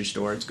grocery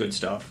store. It's good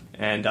stuff.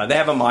 And they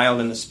have a mild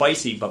and a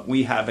spicy, but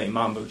we have a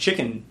Mambo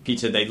chicken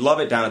pizza. They love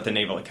it down at the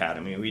Naval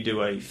Academy. We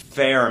do a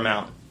fair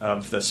amount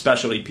of the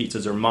specialty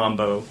pizzas or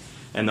Mambo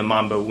and the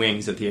Mambo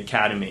wings at the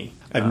Academy.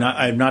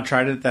 I've not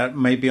tried it. That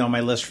might be on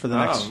my list for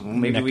the next.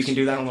 Maybe we can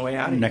do that on the way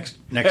out. Next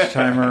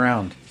time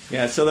around.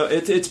 Yeah, so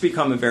it's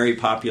become a very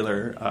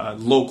popular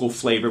local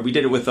flavor. We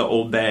did it with the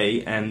Old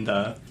Bay, and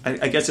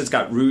I guess it's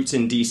got roots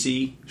in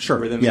D.C. Sure.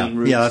 Were the main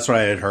roots. Yeah, that's what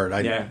I had heard.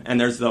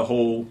 And there's the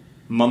whole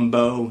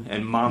Mumbo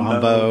and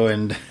Mambo.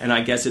 And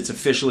I guess it's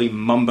officially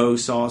Mumbo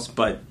sauce,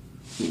 but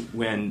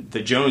when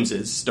the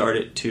Joneses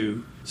started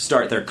to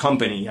start their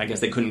company, I guess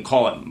they couldn't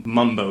call it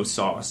Mumbo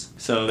sauce.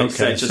 So they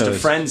said, a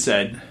friend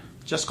said,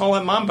 just call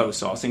it Mambo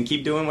sauce and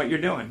keep doing what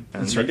you're doing.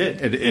 And they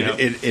did. It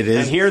is.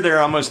 And here they're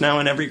almost now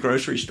in every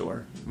grocery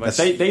store. But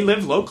they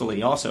live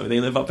locally also. They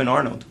live up in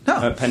Arnold.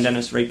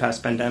 Pendennis, right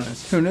past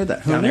Pendennis. Who knew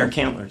that? Down near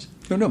Cantlers.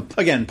 Who knew?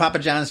 Again,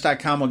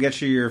 papajohns.com will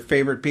get you your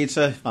favorite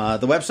pizza.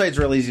 The website's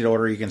real easy to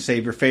order. You can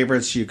save your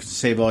favorites. You can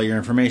save all your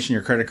information,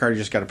 your credit card.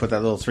 You just got to put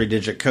that little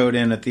 3-digit code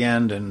in at the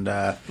end. And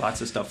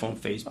lots of stuff on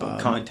Facebook,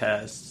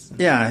 contests.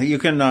 Yeah, you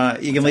can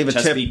leave a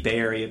tip. Chesapeake Bay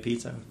Area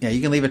pizza. Yeah,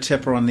 you can leave a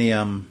tip on the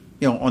on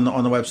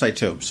the website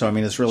too. So I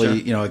mean, it's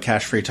really a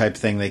cash free type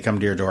thing. They come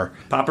to your door.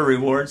 Papa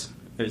Rewards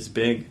is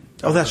big.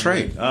 Oh, that's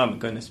right. Oh my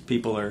goodness,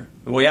 people are.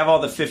 We have all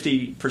the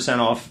 50%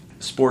 off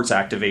sports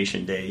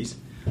activation days,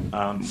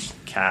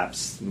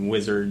 Caps,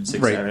 Wizards,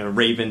 etc.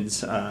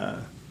 Ravens.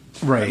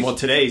 Right. Well,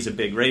 today's a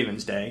big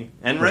Ravens day,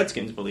 and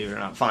Redskins, believe it or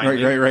not.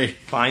 Finally, right.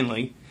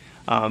 Finally.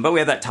 But we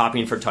have that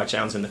topping for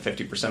touchdowns and the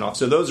 50% off.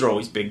 So those are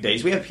always big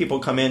days. We have people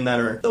come in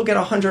they'll get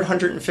 100,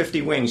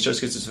 150 wings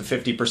just because it's a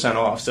 50%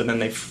 off. So then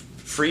they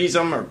freeze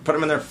them or put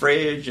them in their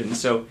fridge. And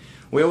so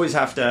we always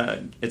have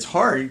to, it's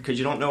hard because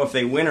you don't know if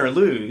they win or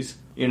lose,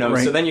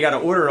 Right. So then you got to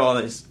order all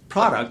this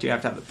product. You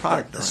have to have the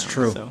product That's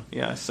around. true.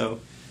 So, so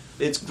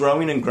it's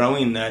growing and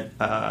growing that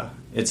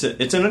it's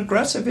an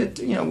aggressive,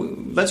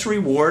 let's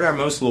reward our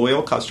most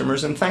loyal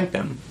customers and thank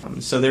them.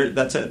 So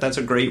that's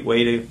a great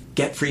way to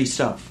get free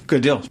stuff.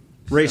 Good deal.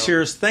 Ray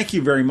Sears, thank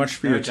you very much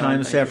for your time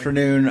this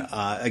afternoon.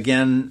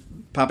 Again,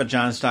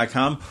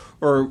 papajohns.com,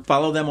 or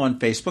follow them on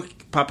Facebook.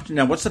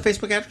 Now, what's the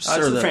Facebook address?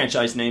 It's the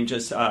franchise name,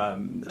 just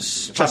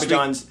Papa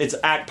John's. It's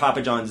at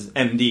Papa John's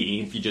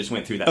MD if you just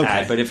went through the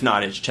ad, but if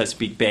not, it's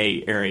Chesapeake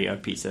Bay Area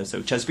Pizza.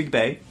 So Chesapeake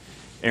Bay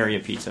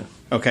Area Pizza.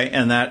 Okay,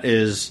 and that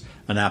is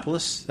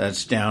Annapolis.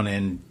 That's down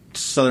in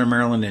southern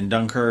Maryland, in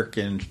Dunkirk,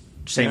 and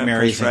St.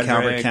 Mary's in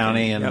Calvert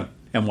County,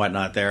 and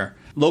whatnot there.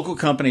 Local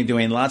company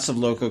doing lots of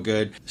local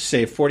good.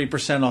 Save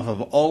 40% off of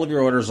all of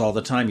your orders all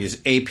the time. Use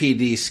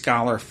APD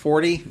Scholar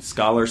 40.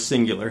 Scholar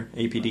singular.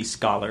 APD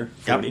Scholar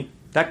 40.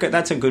 Yep.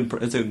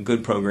 It's a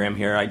good program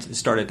here. I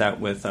started that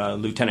with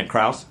Lieutenant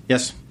Kraus.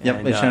 Yes. Yep.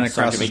 And, Lieutenant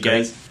Kraus is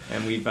great.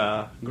 And we've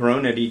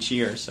grown it each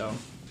year. So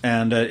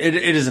And it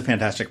is a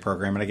fantastic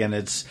program. And again,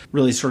 it's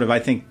really sort of, I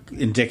think,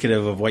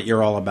 indicative of what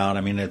you're all about.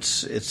 I mean,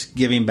 it's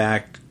giving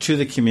back to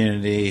the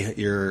community.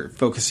 You're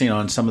focusing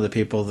on some of the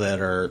people that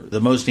are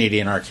the most needy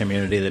in our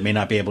community that may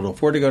not be able to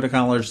afford to go to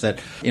college, that,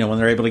 when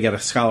they're able to get a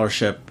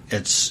scholarship,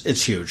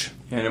 it's huge.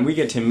 And we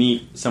get to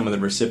meet some of the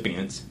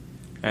recipients.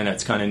 And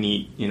that's kind of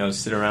neat,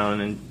 sit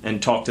around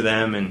and talk to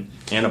them and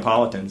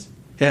Annapolitans.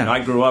 Yeah.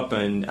 I grew up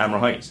in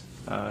Admiral Heights.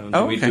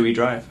 Dewey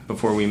Drive,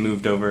 before we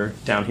moved over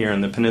down here in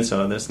the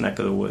peninsula, this neck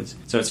of the woods.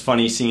 So it's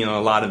funny seeing a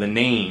lot of the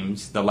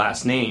names, the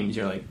last names.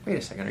 You're like, wait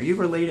a second, are you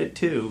related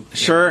to?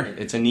 Sure.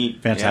 It's a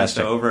neat,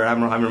 fantastic. So over at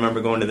Admiral, I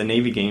remember going to the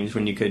Navy games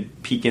when you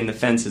could peek in the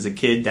fence as a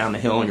kid down the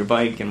hill on your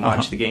bike and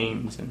watch the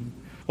games.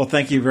 Well,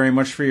 thank you very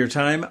much for your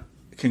time.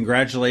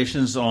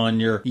 Congratulations on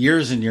your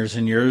years and years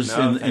and years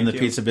in the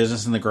pizza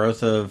business and the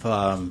growth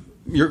of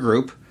your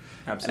group.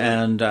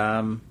 Absolutely.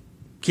 And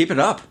keep it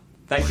up.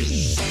 Thank you.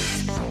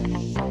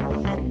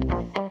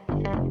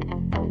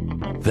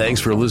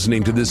 Thanks for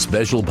listening to this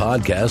special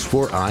podcast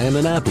for Ion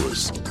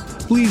Annapolis.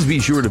 Please be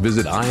sure to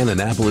visit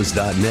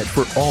ionannapolis.net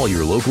for all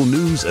your local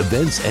news,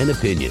 events, and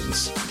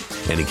opinions.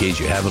 And in case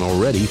you haven't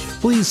already,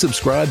 please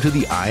subscribe to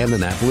the Ion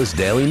Annapolis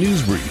Daily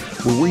News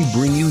Brief, where we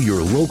bring you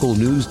your local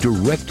news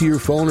direct to your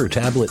phone or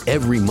tablet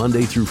every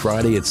Monday through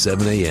Friday at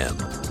 7 a.m.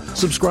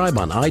 Subscribe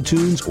on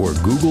iTunes or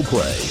Google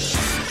Play.